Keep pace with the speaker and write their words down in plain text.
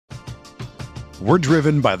We're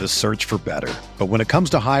driven by the search for better. But when it comes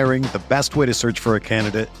to hiring, the best way to search for a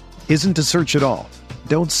candidate isn't to search at all.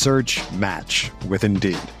 Don't search, match with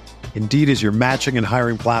Indeed. Indeed is your matching and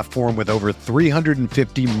hiring platform with over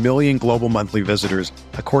 350 million global monthly visitors,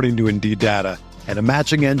 according to Indeed data, and a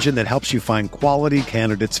matching engine that helps you find quality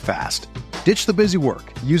candidates fast. Ditch the busy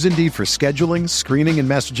work. Use Indeed for scheduling, screening, and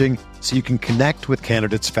messaging so you can connect with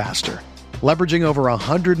candidates faster. Leveraging over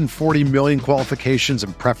 140 million qualifications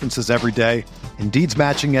and preferences every day, Indeed's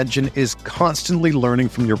matching engine is constantly learning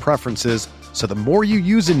from your preferences, so the more you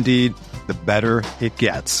use Indeed, the better it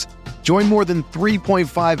gets. Join more than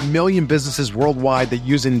 3.5 million businesses worldwide that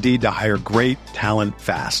use Indeed to hire great talent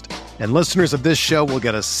fast. And listeners of this show will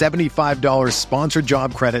get a $75 sponsored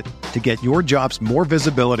job credit to get your jobs more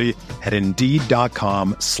visibility at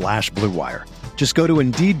Indeed.com/Blue Wire. Just go to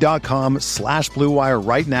Indeed.com/Blue Wire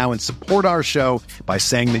right now and support our show by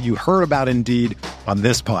saying that you heard about Indeed on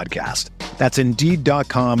this podcast. That's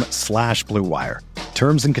Indeed.com/Blue Wire.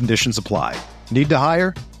 Terms and conditions apply. Need to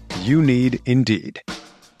hire? You need Indeed.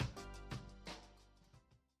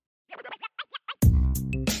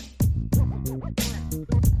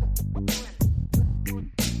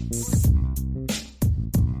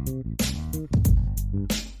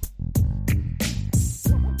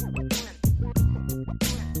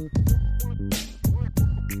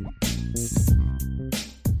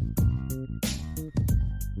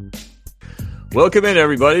 Welcome in,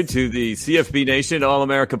 everybody, to the CFB Nation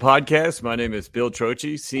All-America podcast. My name is Bill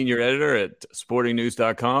Trocchi, senior editor at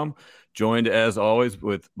sportingnews.com, joined, as always,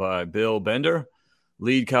 by Bill Bender,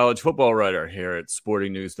 lead college football writer here at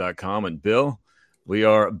sportingnews.com. And, Bill, we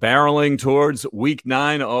are barreling towards week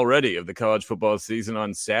 9 already of the college football season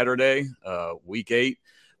on Saturday. Week 8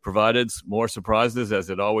 provided more surprises, as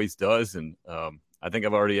it always does. And I think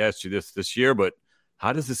I've already asked you this year, but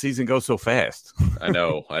how does the season go so fast? I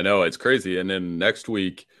know. It's crazy. And then next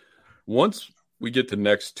week, once we get to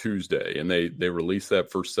next Tuesday and they release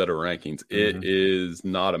that first set of rankings, it is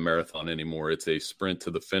not a marathon anymore. It's a sprint to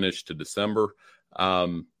the finish to December.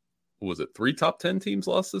 Was it 3 top 10 teams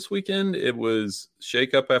lost this weekend? It was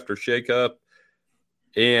shakeup after shakeup.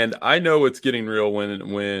 And I know it's getting real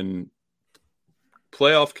when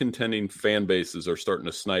playoff contending fan bases are starting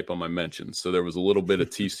to snipe on my mentions. So there was a little bit of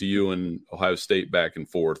TCU and Ohio State back and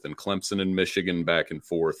forth, and Clemson and Michigan back and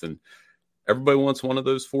forth. And everybody wants one of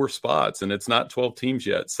those 4 spots, and it's not 12 teams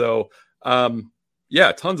yet. So, tons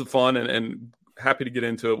of fun and happy to get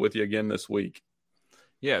into it with you again this week.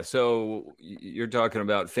 Yeah, so you're talking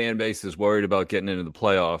about fan bases worried about getting into the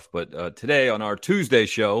playoff. But today on our Tuesday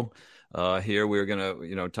show, here we're going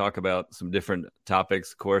to, talk about some different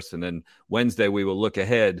topics, of course, and then Wednesday we will look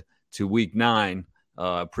ahead to week 9,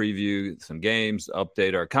 preview some games,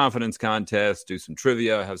 update our confidence contest, do some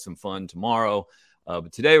trivia, have some fun tomorrow.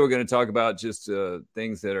 But today we're going to talk about just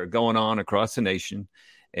things that are going on across the nation.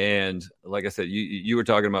 And like I said, you were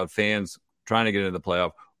talking about fans trying to get into the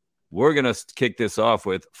playoff. We're going to kick this off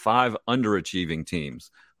with 5 underachieving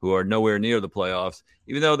teams who are nowhere near the playoffs,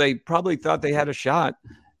 even though they probably thought they had a shot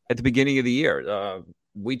at the beginning of the year.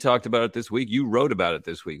 We talked about it this week. You wrote about it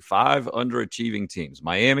this week. 5 underachieving teams: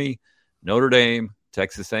 Miami, Notre Dame,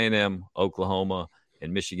 Texas A&M, Oklahoma,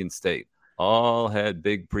 and Michigan State. All had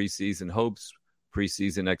big preseason hopes,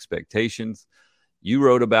 preseason expectations. You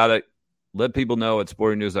wrote about it. Let people know at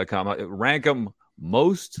sportingnews.com. Rank them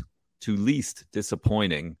most to least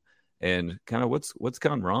disappointing, and kind of what's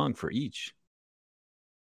gone wrong for each.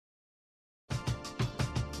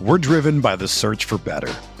 We're driven by the search for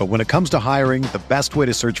better. But when it comes to hiring, the best way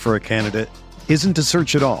to search for a candidate isn't to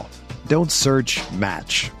search at all. Don't search,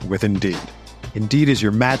 match with Indeed. Indeed is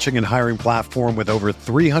your matching and hiring platform with over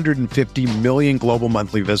 350 million global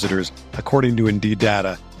monthly visitors, according to Indeed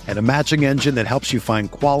data, and a matching engine that helps you find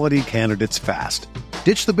quality candidates fast.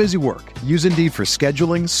 Ditch the busy work. Use Indeed for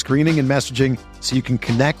scheduling, screening, and messaging so you can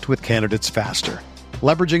connect with candidates faster.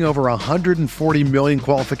 Leveraging over 140 million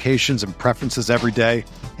qualifications and preferences every day,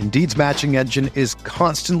 Indeed's matching engine is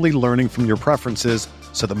constantly learning from your preferences,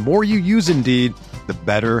 so the more you use Indeed, the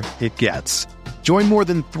better it gets. Join more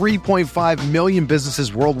than 3.5 million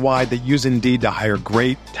businesses worldwide that use Indeed to hire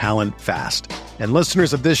great talent fast. And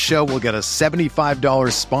listeners of this show will get a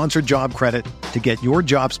 $75 sponsored job credit to get your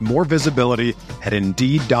jobs more visibility at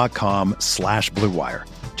Indeed.com/Blue Wire.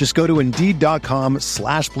 Just go to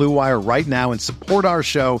Indeed.com/Blue Wire right now and support our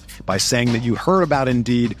show by saying that you heard about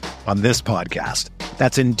Indeed on this podcast.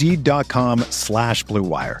 That's Indeed.com/Blue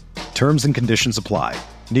Wire. Terms and conditions apply.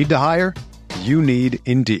 Need to hire? You need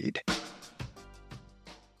Indeed.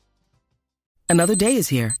 Another day is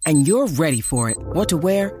here, and you're ready for it. What to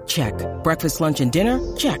wear? Check. Breakfast, lunch, and dinner?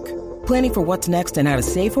 Check. Planning for what's next and how to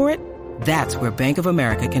save for it? That's where Bank of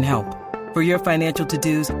America can help. For your financial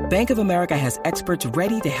to-dos, Bank of America has experts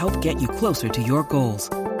ready to help get you closer to your goals.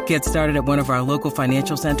 Get started at one of our local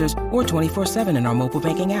financial centers or 24/7 in our mobile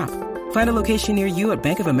banking app. Find a location near you at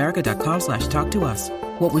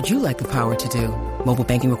bankofamerica.com/talktous. What would you like the power to do? Mobile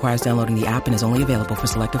banking requires downloading the app and is only available for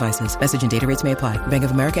select devices. Message and data rates may apply. Bank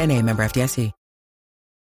of America N.A., member FDIC.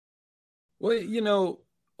 Well,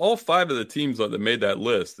 all 5 of the teams that made that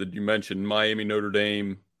list that you mentioned, Miami, Notre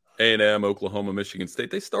Dame, A&M, Oklahoma, Michigan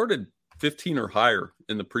State, they started 15 or higher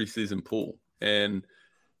in the preseason pool. And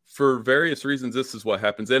for various reasons, this is what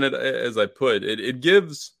happens. And as I put, it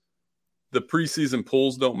gives the preseason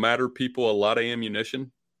pools don't matter people a lot of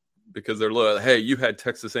ammunition because they're like, hey, you had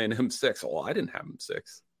Texas A&M 6. Well, I didn't have them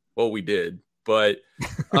 6. Well, we did. But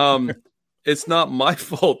it's not my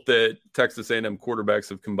fault that Texas A&M quarterbacks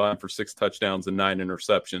have combined for 6 touchdowns and 9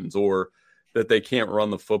 interceptions or that they can't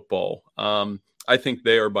run the football. I think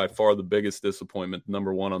they are by far the biggest disappointment,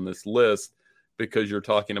 number 1 on this list, because you're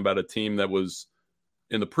talking about a team that was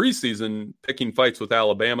in the preseason picking fights with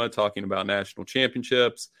Alabama, talking about national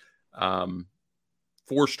championships,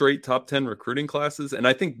 4 straight top 10 recruiting classes. And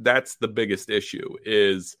I think that's the biggest issue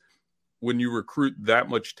is when you recruit that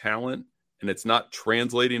much talent and it's not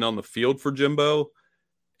translating on the field for Jimbo.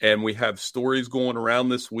 And we have stories going around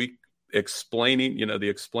this week explaining, the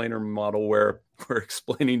explainer model where we're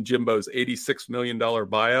explaining Jimbo's $86 million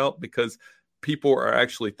buyout because people are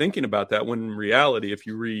actually thinking about that when in reality, if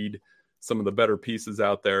you read some of the better pieces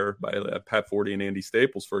out there by Pat Forty and Andy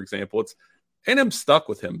Staples, for example, I'm stuck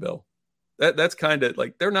with him, Bill. That's kind of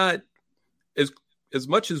like, they're not as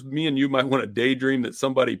much as me and you might want to daydream that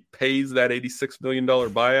somebody pays that $86 million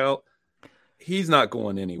buyout. He's not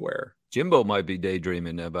going anywhere. Jimbo might be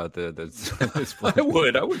daydreaming about this. I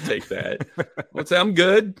would take that. I would say, I'm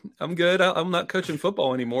good. I'm not coaching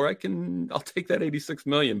football anymore. I'll take that $86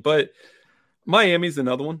 million. But Miami's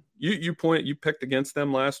another one. You picked against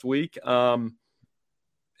them last week. And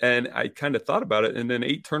I kind of thought about it. And then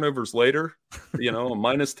 8 turnovers later, a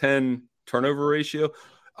 -10 turnover ratio.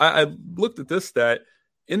 I looked at this stat.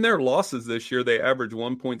 In their losses this year, they average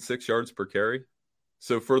 1.6 yards per carry.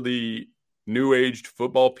 So for the new aged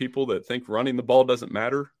football people that think running the ball doesn't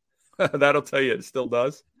matter, that'll tell you it still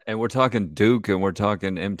does. And we're talking Duke and we're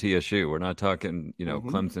talking MTSU. We're not talking,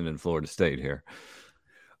 Clemson and Florida State here.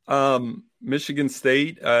 Michigan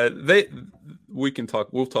State,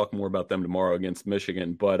 we'll talk more about them tomorrow against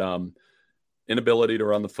Michigan, but inability to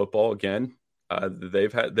run the football again.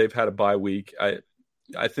 They've had a bye week. I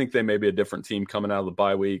think they may be a different team coming out of the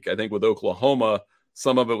bye week. I think with Oklahoma,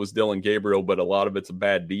 some of it was Dylan Gabriel, but a lot of it's a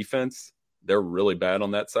bad defense. They're really bad on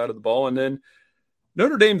that side of the ball. And then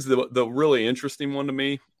Notre Dame's the really interesting one to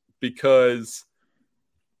me because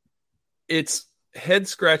it's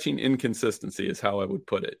head-scratching inconsistency is how I would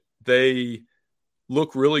put it. They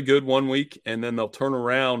look really good one week, and then they'll turn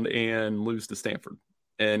around and lose to Stanford.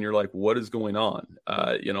 And you're like, what is going on?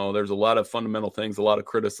 There's a lot of fundamental things, a lot of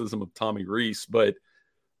criticism of Tommy Rees, but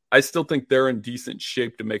I still think they're in decent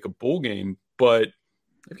shape to make a bowl game. But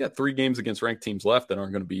they've got 3 games against ranked teams left that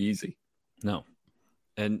aren't going to be easy. No.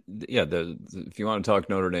 And yeah, if you want to talk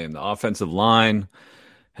Notre Dame, the offensive line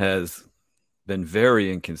has been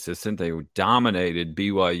very inconsistent. They dominated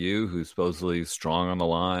BYU, who's supposedly strong on the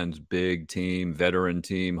lines, big team, veteran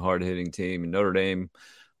team, hard-hitting team. And Notre Dame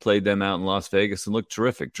played them out in Las Vegas and looked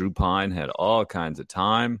terrific. Drew Pine had all kinds of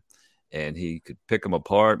time, and he could pick them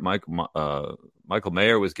apart. Michael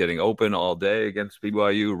Mayer was getting open all day against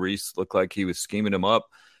BYU. Reese looked like he was scheming him up.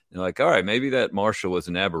 You're like, all right, maybe that Marshall was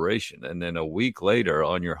an aberration. And then a week later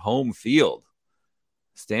on your home field,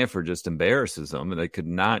 Stanford just embarrasses them, and they could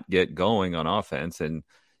not get going on offense. And,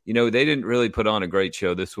 they didn't really put on a great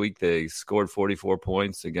show this week. They scored 44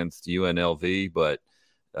 points against UNLV, but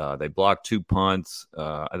they blocked 2 punts.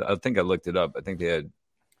 I think I looked it up. I think they had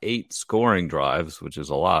 8 scoring drives, which is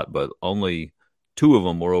a lot, but only 2 of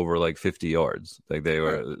them were over like 50 yards. Like they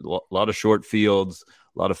were a lot of short fields,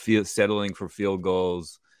 a lot of settling for field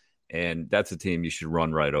goals. And that's a team you should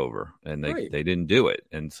run right over. And they didn't do it.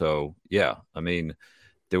 And so, yeah,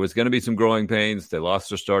 there was going to be some growing pains. They lost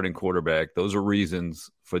their starting quarterback. Those are reasons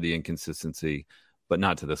for the inconsistency, but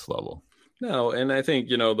not to this level. No, and I think,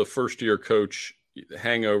 the first-year coach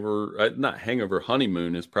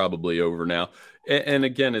honeymoon is probably over now. And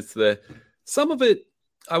again, it's some of it,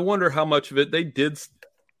 I wonder how much of it they did.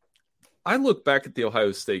 I look back at the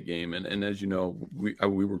Ohio State game, and as you know, we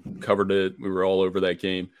covered it. We were all over that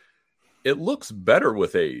game. It looks better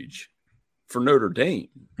with age for Notre Dame.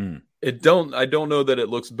 I don't know that it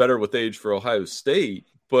looks better with age for Ohio State,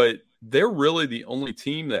 but they're really the only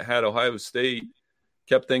team that had Ohio State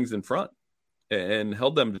kept things in front. and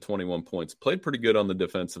held them to 21 points. Played pretty good on the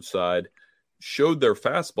defensive side, showed their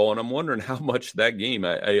fastball, and I'm wondering how much that game,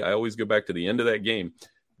 I always go back to the end of that game,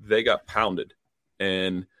 they got pounded.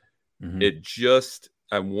 And it just,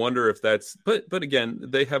 I wonder if that's, but again,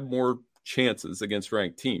 they have more chances against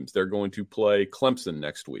ranked teams. They're going to play Clemson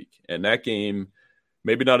next week. And that game,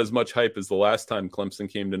 maybe not as much hype as the last time Clemson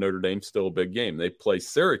came to Notre Dame, still a big game. They play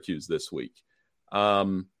Syracuse this week.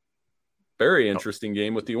 Very interesting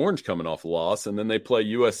game with the Orange coming off a loss. And then they play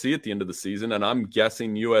USC at the end of the season. And I'm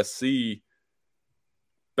guessing USC,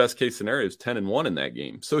 best case scenario, is 10-1 in that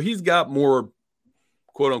game. So he's got more,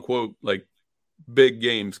 quote unquote, like big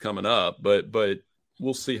games coming up, but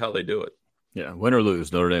we'll see how they do it. Yeah, win or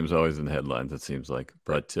lose, Notre Dame's always in the headlines, it seems like.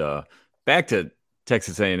 But back to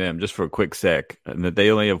Texas A&M, just for a quick sec, and that they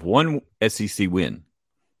only have one SEC win.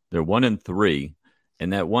 They're 1-3,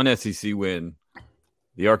 and that one SEC win,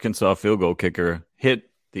 the Arkansas field goal kicker hit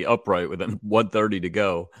the upright with 1:30 to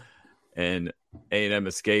go, and A&M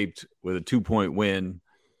escaped with a 2-point win.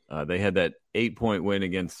 They had that 8-point win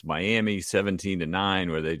against Miami,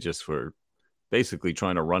 17-9, where they just were basically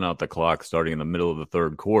trying to run out the clock starting in the middle of the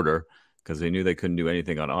third quarter because they knew they couldn't do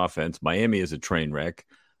anything on offense. Miami is a train wreck,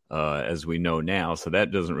 as we know now, so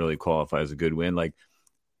that doesn't really qualify as a good win. Like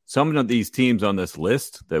some of these teams on this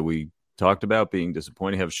list that we talked about being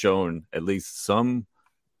disappointing have shown at least some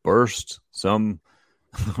burst, some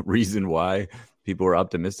reason why people are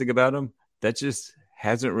optimistic about them. That just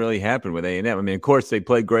hasn't really happened with A&M. I mean, of course, they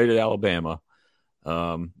played great at Alabama.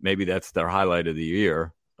 Maybe that's their highlight of the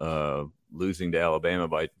year, losing to Alabama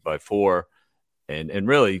by 4 and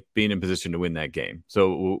really being in position to win that game.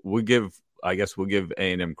 So we'll give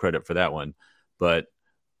A&M credit for that one. But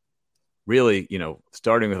really,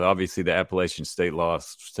 starting with obviously the Appalachian State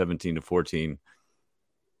loss 17-14,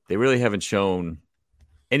 they really haven't shown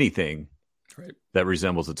anything that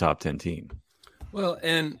resembles a top 10 team. Well,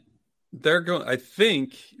 and they're going, I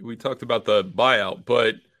think we talked about the buyout,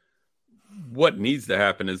 but what needs to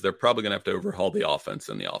happen is they're probably going to have to overhaul the offense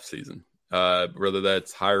in the offseason. Whether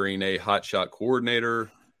that's hiring a hotshot coordinator,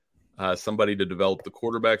 somebody to develop the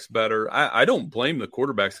quarterbacks better. I don't blame the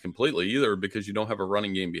quarterbacks completely either because you don't have a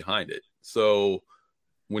running game behind it. So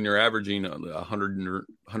when you're averaging 100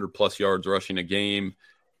 plus yards rushing a game,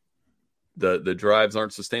 the drives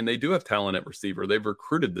aren't sustained. They do have talent at receiver. They've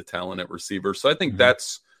recruited the talent at receiver. So I think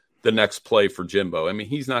that's the next play for Jimbo. I mean,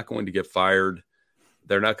 he's not going to get fired.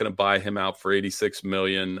 They're not going to buy him out for $86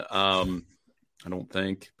 million. I don't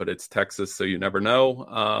think, but it's Texas, so you never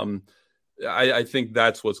know. I think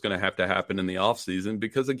that's what's going to happen in the offseason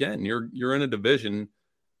because, again, you're in a division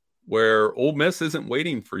where Ole Miss isn't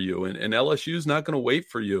waiting for you, and LSU's not going to wait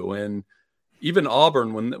for you. And even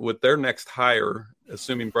Auburn, with their next hire,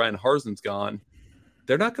 assuming Brian Harsin's gone,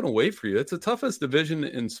 they're not going to wait for you. It's the toughest division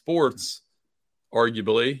in sports,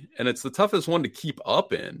 arguably, and it's the toughest one to keep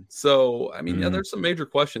up in. So, I mean, yeah, there's some major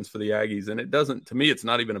questions for the Aggies, and to me, it's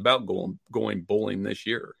not even about going bowling this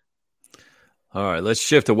year. All right, let's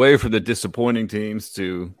shift away from the disappointing teams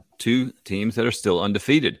to two teams that are still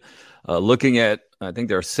undefeated. Looking at, I think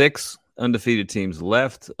there are 6 undefeated teams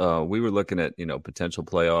left. We were looking at, potential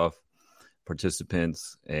playoff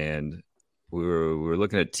participants, and we were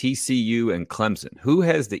looking at TCU and Clemson. Who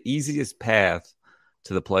has the easiest path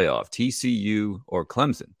to the playoff, TCU or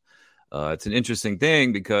Clemson? It's an interesting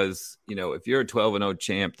thing because, if you're a 12-0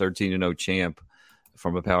 champ, 13-0 champ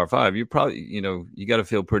from a Power 5, you probably, you got to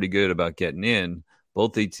feel pretty good about getting in.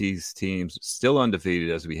 Both these teams still undefeated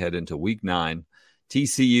as we head into week 9.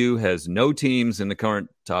 TCU has no teams in the current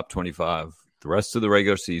top 25 the rest of the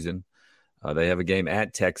regular season. They have a game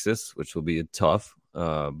at Texas, which will be tough,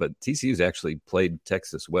 but TCU's actually played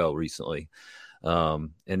Texas well recently.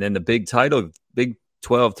 And then the Big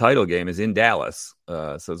 12 title game is in Dallas.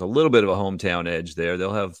 So it's a little bit of a hometown edge there.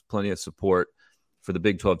 They'll have plenty of support for the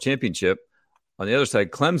Big 12 championship. On the other side,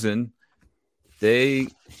 Clemson, the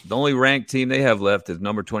only ranked team they have left is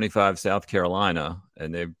number 25, South Carolina,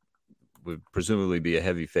 and they would presumably be a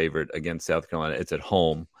heavy favorite against South Carolina. It's at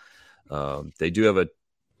home. They do have a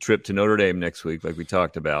trip to Notre Dame next week, like we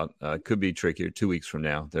talked about. Could be trickier 2 weeks from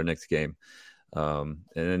now, their next game. And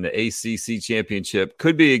then the ACC championship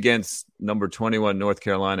could be against number 21 North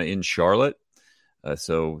Carolina in Charlotte.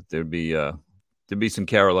 So there'd be some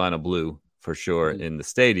Carolina blue for sure in the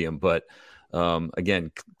stadium. But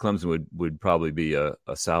again, Clemson would probably be a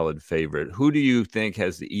solid favorite. Who do you think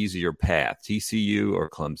has the easier path, TCU or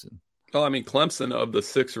Clemson? Oh, I mean, Clemson, of the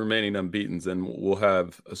 6 remaining unbeatens, and we'll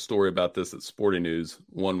have a story about this at Sporting News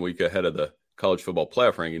 1 week ahead of the college football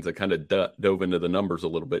playoff rankings. I kind of dove into the numbers a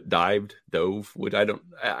little bit. Dove, which I don't.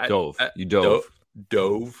 Dove. You dove.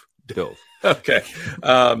 Dove. Dove. Okay.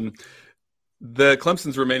 The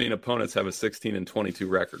Clemson's remaining opponents have a 16-22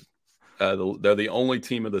 record. They're the only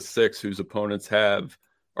team of the 6 whose opponents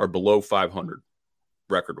are below 500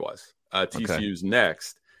 record-wise. TCU's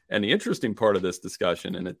next. And the interesting part of this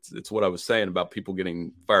discussion, and it's what I was saying about people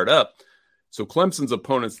getting fired up. So Clemson's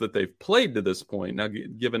opponents that they've played to this point, now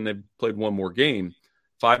given they've played one more game,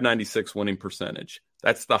 596 winning percentage.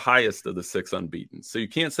 That's the highest of the 6 unbeaten. So you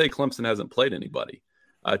can't say Clemson hasn't played anybody.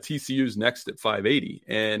 TCU's next at 580.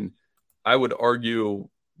 And I would argue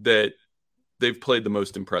that they've played the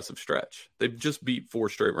most impressive stretch. They've just beat 4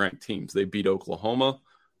 straight ranked teams. They beat Oklahoma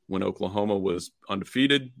when Oklahoma was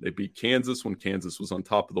undefeated. They beat Kansas when Kansas was on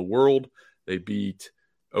top of the world. They beat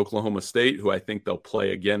Oklahoma State, who I think they'll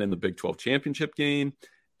play again in the Big 12 championship game.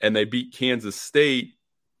 And they beat Kansas State,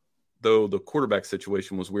 though the quarterback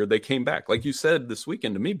situation was weird. They came back. Like you said this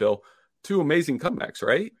weekend to me, Bill, 2 amazing comebacks,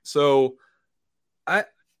 right? So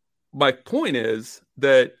my point is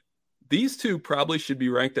that these 2 probably should be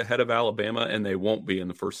ranked ahead of Alabama, and they won't be in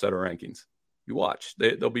the first set of rankings. You watch.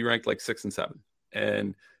 They'll be ranked like 6 and 7.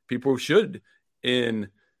 And people should in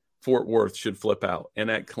Fort Worth should flip out.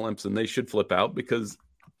 And at Clemson, they should flip out because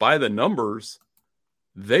by the numbers,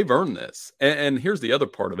 they've earned this. And here's the other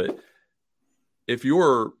part of it. If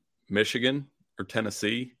you're Michigan or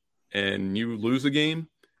Tennessee and you lose a game,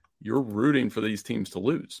 you're rooting for these teams to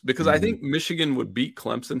lose. Because I think Michigan would beat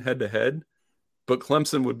Clemson head-to-head, but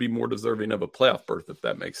Clemson would be more deserving of a playoff berth, if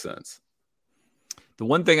that makes sense. The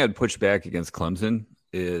one thing I'd push back against Clemson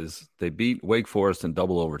is they beat Wake Forest in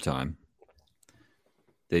double overtime.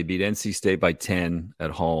 They beat NC State by 10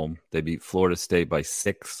 at home. They beat Florida State by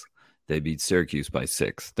 6. They beat Syracuse by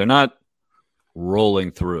 6. They're not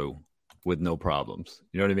rolling through with no problems.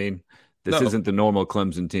 You know what I mean? This isn't the normal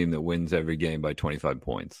Clemson team that wins every game by 25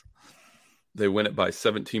 points. They win it by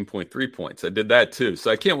 17.3 points. I did that too.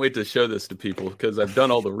 So I can't wait to show this to people because I've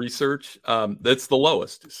done all the research. That's the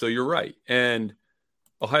lowest. So you're right. And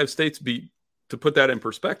Ohio State's to put that in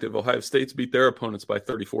perspective, Ohio State's beat their opponents by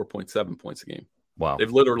 34.7 points a game. Wow.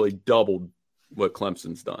 They've literally doubled what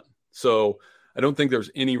Clemson's done. So I don't think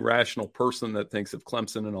there's any rational person that thinks if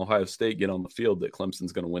Clemson and Ohio State get on the field that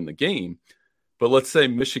Clemson's going to win the game. But let's say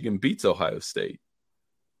Michigan beats Ohio State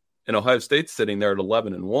and Ohio State's sitting there at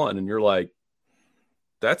 11-1, and you're like,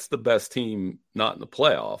 that's the best team not in the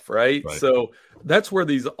playoff, right? So that's where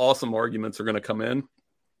these awesome arguments are going to come in.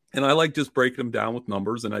 And I like just breaking them down with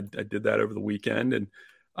numbers, and I did that over the weekend. And,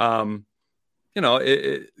 Clemson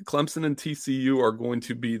and TCU are going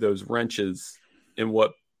to be those wrenches in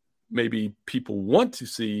what maybe people want to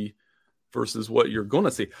see versus what you're going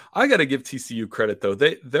to see. I got to give TCU credit, though.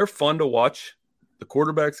 They're fun to watch. The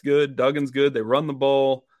quarterback's good. Duggan's good. They run the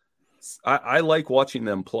ball. I like watching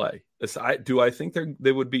them play. Do I think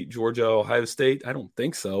they would beat Georgia, Ohio State? I don't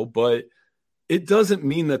think so, but it doesn't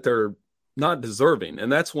mean that they're not deserving.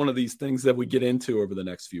 And that's one of these things that we get into over the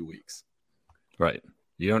next few weeks. Right.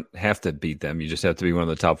 You don't have to beat them. You just have to be one of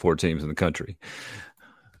the top 4 teams in the country.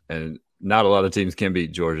 And not a lot of teams can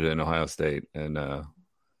beat Georgia and Ohio State, and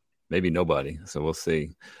maybe nobody. So we'll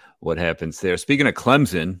see what happens there. Speaking of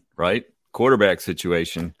Clemson, right, quarterback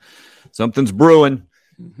situation, something's brewing.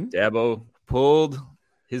 Dabo pulled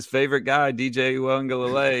his favorite guy, DJ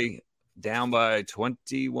Uiagalelei, down by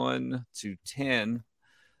 21-10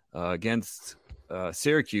 against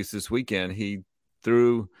Syracuse this weekend. He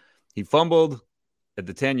fumbled at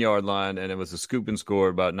the 10-yard line, and it was a scoop and score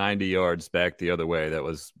about 90 yards back the other way. That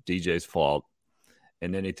was DJ's fault.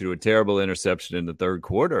 And then he threw a terrible interception in the third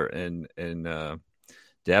quarter. And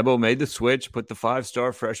Dabo made the switch, put the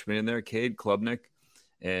 5-star freshman in there, Cade Klubnik,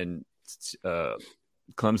 and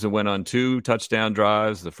Clemson went on 2 touchdown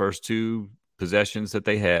drives, the first 2 possessions that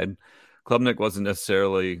they had. Klubnik wasn't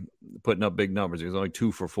necessarily putting up big numbers. He was only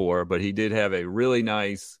 2 for 4, but he did have a really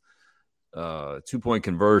nice 2-point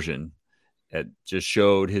conversion that just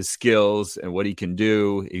showed his skills and what he can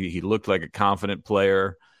do. He looked like a confident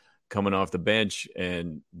player coming off the bench,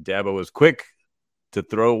 and Dabo was quick to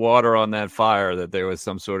throw water on that fire that there was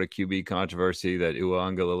some sort of QB controversy, that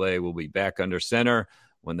Uiagalelei will be back under center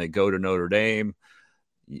when they go to Notre Dame.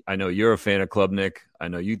 I know you're a fan of Klubnik. I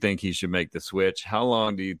know you think he should make the switch. How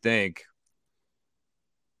long do you think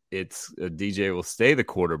DJ will stay the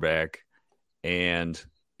quarterback? And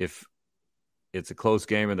if it's a close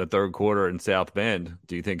game in the third quarter in South Bend,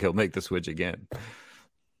 do you think he'll make the switch again?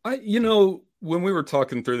 When we were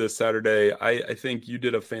talking through this Saturday, I think you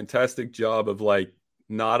did a fantastic job of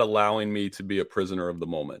not allowing me to be a prisoner of the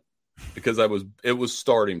moment, because it was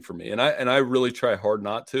starting for me. And I really try hard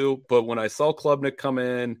not to, but when I saw Klubnik come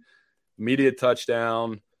in, immediate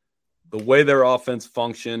touchdown, the way their offense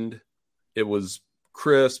functioned, it was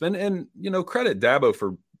crisp. And credit Dabo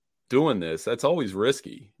for doing this, that's always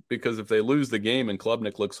risky, because if they lose the game and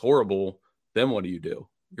Klubnik looks horrible, then what do?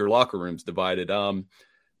 Your locker room's divided.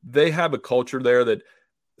 They have a culture there that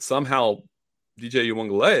somehow DJ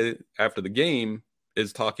Uwangale after the game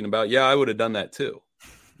is talking about, yeah, I would have done that too.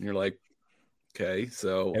 And you're like, okay,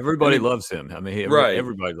 so everybody loves him. I mean, right.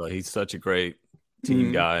 Everybody, he's such a great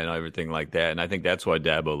team guy and everything like that. And I think that's why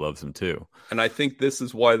Dabo loves him too. And I think this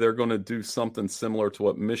is why they're going to do something similar to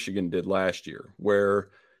what Michigan did last year, where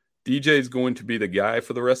DJ is going to be the guy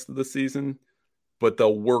for the rest of the season, but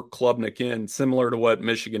they'll work Klubnik in, similar to what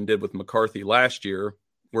Michigan did with McCarthy last year,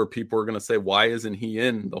 where people are going to say, why isn't he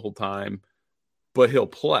in the whole time? But he'll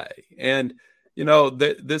play. And,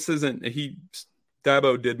 this isn't –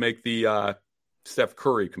 Dabo did make the Steph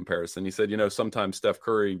Curry comparison. He said, sometimes Steph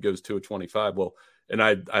Curry goes 2 of 25. Well, and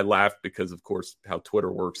I laughed because, of course, how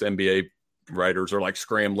Twitter works. NBA writers are like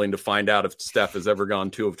scrambling to find out if Steph has ever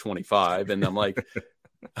gone 2 of 25. And I'm like,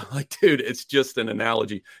 dude, it's just an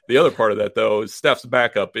analogy. The other part of that, though, is Steph's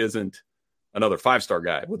backup isn't another 5-star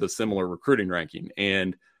guy with a similar recruiting ranking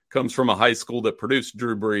and comes from a high school that produced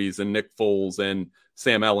Drew Brees and Nick Foles and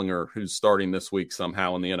Sam Ehlinger, who's starting this week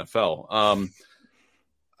somehow in the NFL.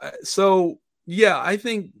 So, yeah, I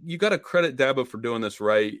think you got to credit Dabo for doing this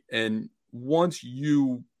right. And once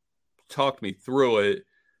you talked me through it,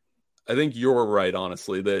 I think you're right,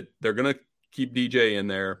 honestly, that they're going to keep DJ in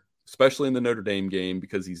there, especially in the Notre Dame game,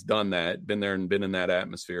 because he's done that, been there and been in that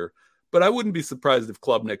atmosphere. But I wouldn't be surprised if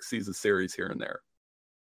Klubnik sees a series here and there.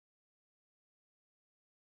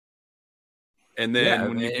 And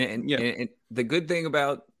then and the good thing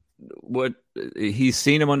about what he's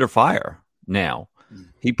seen him under fire now.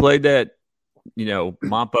 He played that,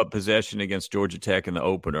 mop up possession against Georgia Tech in the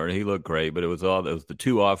opener, and he looked great, but it was the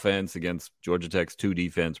 2 offense against Georgia Tech's 2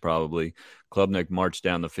 defense probably. Klubnik marched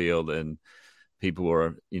down the field and people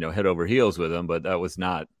were, head over heels with him, but that was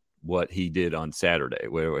not what he did on Saturday,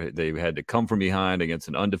 where they had to come from behind against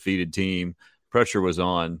an undefeated team. Pressure was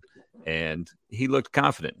on, and he looked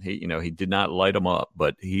confident. He did not light them up,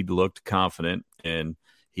 but he looked confident, and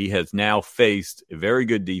he has now faced a very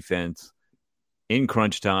good defense in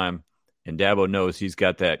crunch time, and Dabo knows he's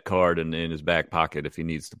got that card in his back pocket if he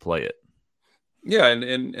needs to play it. Yeah,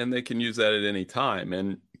 and they can use that at any time.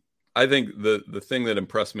 And I think the thing that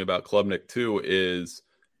impressed me about Klubnik too is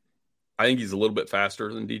I think he's a little bit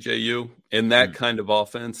faster than DJU in that kind of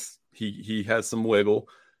offense. He has some wiggle.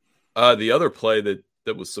 The other play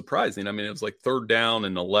that was surprising, I mean, it was like 3rd down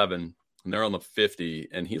and 11, and they're on the 50,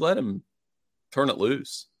 and he let him turn it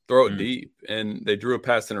loose, throw it deep, and they drew a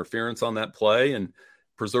pass interference on that play and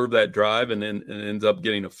preserved that drive, and then ends up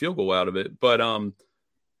getting a field goal out of it. But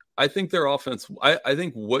I think their offense, I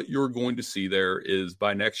think what you're going to see there is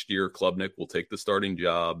by next year, Klubnik will take the starting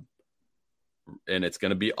job, and it's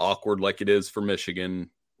going to be awkward like it is for Michigan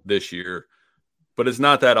this year. But it's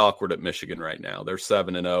not that awkward at Michigan right now. They're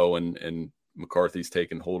 7-0, and McCarthy's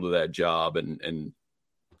taken hold of that job. And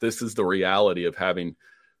this is the reality of having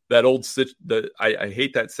that old I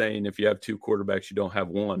hate that saying, if you have 2 quarterbacks, you don't have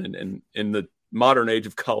one. And in the modern age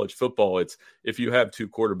of college football, it's if you have 2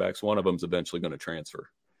 quarterbacks, one of them's eventually going to transfer.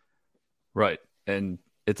 Right. And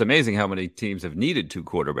it's amazing how many teams have needed 2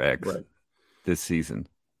 quarterbacks this season.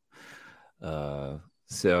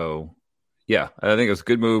 So, yeah, I think it was a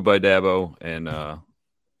good move by Dabo and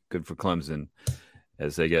good for Clemson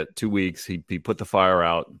as they get 2 weeks. He put the fire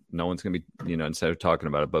out. No one's going to be, instead of talking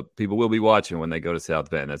about it, but people will be watching when they go to South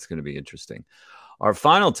Bend. That's going to be interesting. Our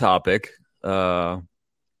final topic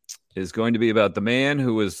is going to be about the man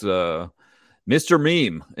who was Mr.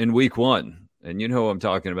 Meme in week 1. And you know who I'm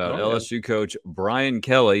talking about. LSU coach Brian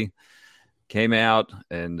Kelly came out,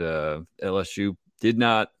 and LSU did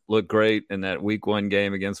not look great in that week 1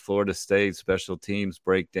 game against Florida State. Special teams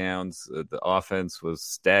breakdowns. The offense was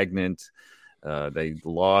stagnant. They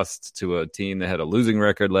lost to a team that had a losing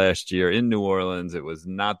record last year in New Orleans. It was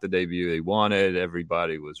not the debut they wanted.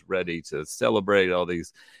 Everybody was ready to celebrate. All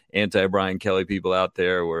these anti-Brian Kelly people out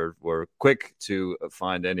there were quick to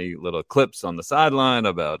find any little clips on the sideline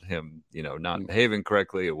about him, not behaving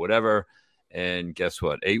correctly or whatever. And guess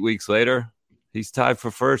what? 8 weeks later, he's tied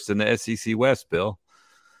for first in the SEC West, Bill.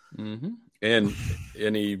 Mm-hmm.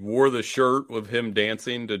 And he wore the shirt with him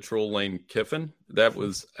dancing to Troll Lane Kiffin. That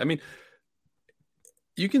was, I mean,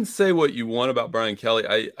 you can say what you want about Brian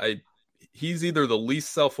Kelly. He's either the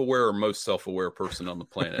least self-aware or most self-aware person on the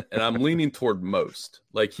planet. And I'm leaning toward most.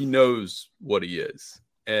 Like, he knows what he is.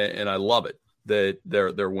 And I love it that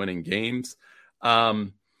they're winning games. They're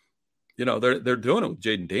doing it with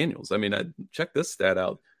Jaden Daniels. I mean, check this stat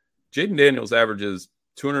out. Jaden Daniels averages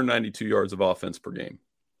 292 yards of offense per game.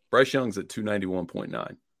 Bryce Young's at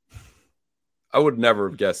 291.9. I would never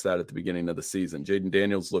have guessed that at the beginning of the season. Jaden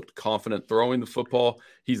Daniels looked confident throwing the football.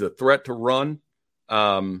 He's a threat to run.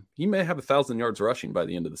 He may have 1,000 yards rushing by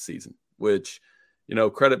the end of the season, which,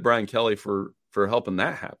 credit Brian Kelly for helping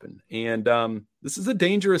that happen. And this is a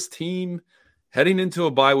dangerous team heading into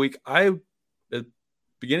a bye week. At the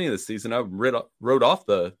beginning of the season, I wrote off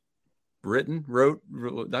the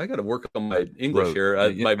I got to work on my English here.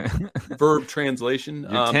 My verb translation.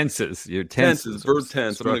 Your tenses. Verb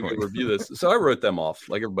tense. I'm going to review this. So I wrote them off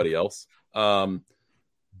like everybody else.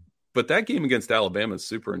 But that game against Alabama is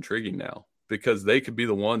super intriguing now because they could be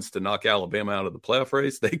the ones to knock Alabama out of the playoff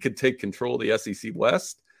race. They could take control of the SEC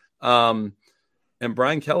West. And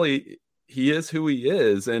Brian Kelly, he is who he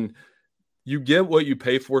is. And you get what you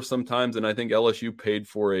pay for sometimes, and I think LSU paid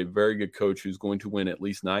for a very good coach who's going to win at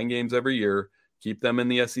least 9 games every year, keep them in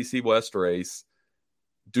the SEC West race,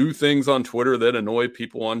 do things on Twitter that annoy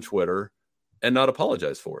people on Twitter, and not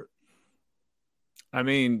apologize for it. I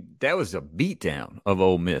mean, that was a beatdown of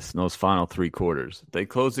Ole Miss in those final 3 quarters. They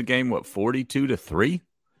closed the game, 42-3?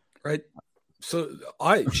 Right. So,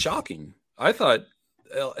 shocking. I thought,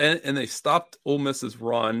 and they stopped Ole Miss's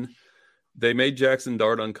run. They made Jackson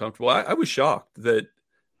Dart uncomfortable. I was shocked that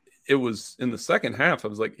it was in the second half. I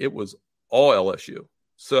was like, it was all LSU.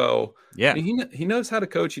 So yeah, I mean, he knows how to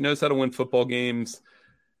coach. He knows how to win football games.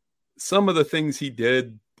 Some of the things he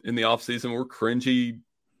did in the offseason were cringy.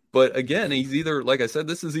 But again, he's either, like I said,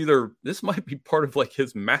 this might be part of like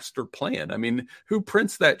his master plan. I mean, who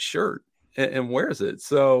prints that shirt and wears it?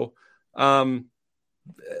 So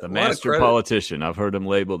the master politician. I've heard him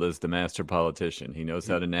labeled as the master politician. He knows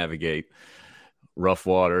how to navigate rough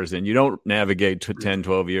waters, and you don't navigate 10,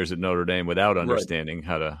 12 years at Notre Dame without understanding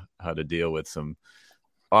how to deal with some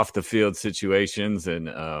off the field situations. And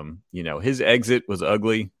his exit was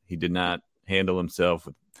ugly. He did not handle himself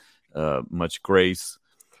with much grace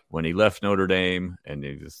when he left Notre Dame, and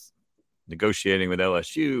he was negotiating with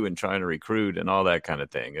LSU and trying to recruit and all that kind of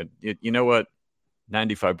thing. You know what?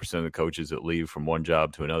 95% of the coaches that leave from one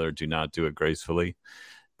job to another do not do it gracefully.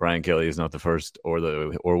 Brian Kelly is not the first or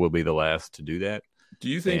will be the last to do that. Do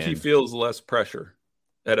you think he feels less pressure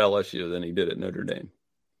at LSU than he did at Notre Dame?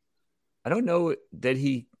 I don't know that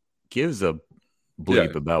he gives a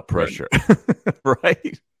bleep about pressure.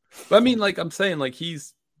 Right? I mean, like I'm saying, like he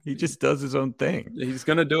just does his own thing. He's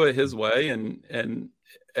going to do it his way. And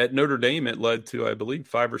at Notre Dame, it led to, I believe,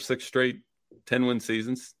 5 or 6 straight 10-win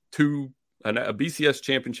seasons, a BCS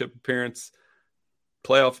championship appearance,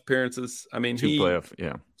 playoff appearances. I mean, two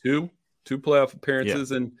playoff appearances,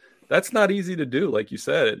 and that's not easy to do, like you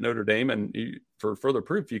said, at Notre Dame. And for further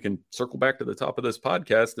proof, you can circle back to the top of this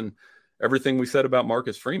podcast and everything we said about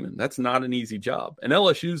Marcus Freeman. That's not an easy job, and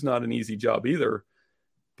LSU's not an easy job either.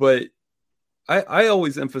 But I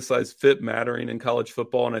always emphasize fit mattering in college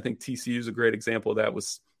football, and I think TCU is a great example of that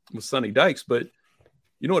with Sonny Dykes. But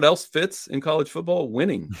you know what else fits in college football?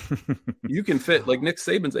 Winning. You can fit, like Nick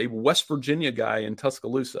Saban's a West Virginia guy in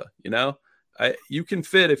Tuscaloosa. You can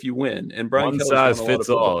fit if you win. And Brian One Kelly's size fits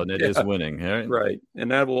all, and it is winning. Right.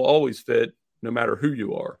 And that will always fit no matter who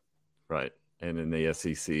you are. Right. And in the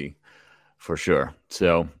SEC, for sure.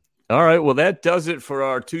 So, all right. Well, that does it for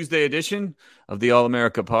our Tuesday edition of the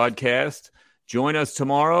All-America podcast. Join us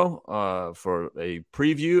tomorrow for a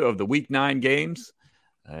preview of the Week 9 games.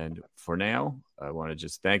 And for now, I want to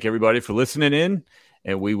just thank everybody for listening in,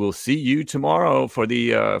 and we will see you tomorrow for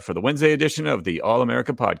the Wednesday edition of the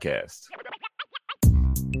All-America podcast.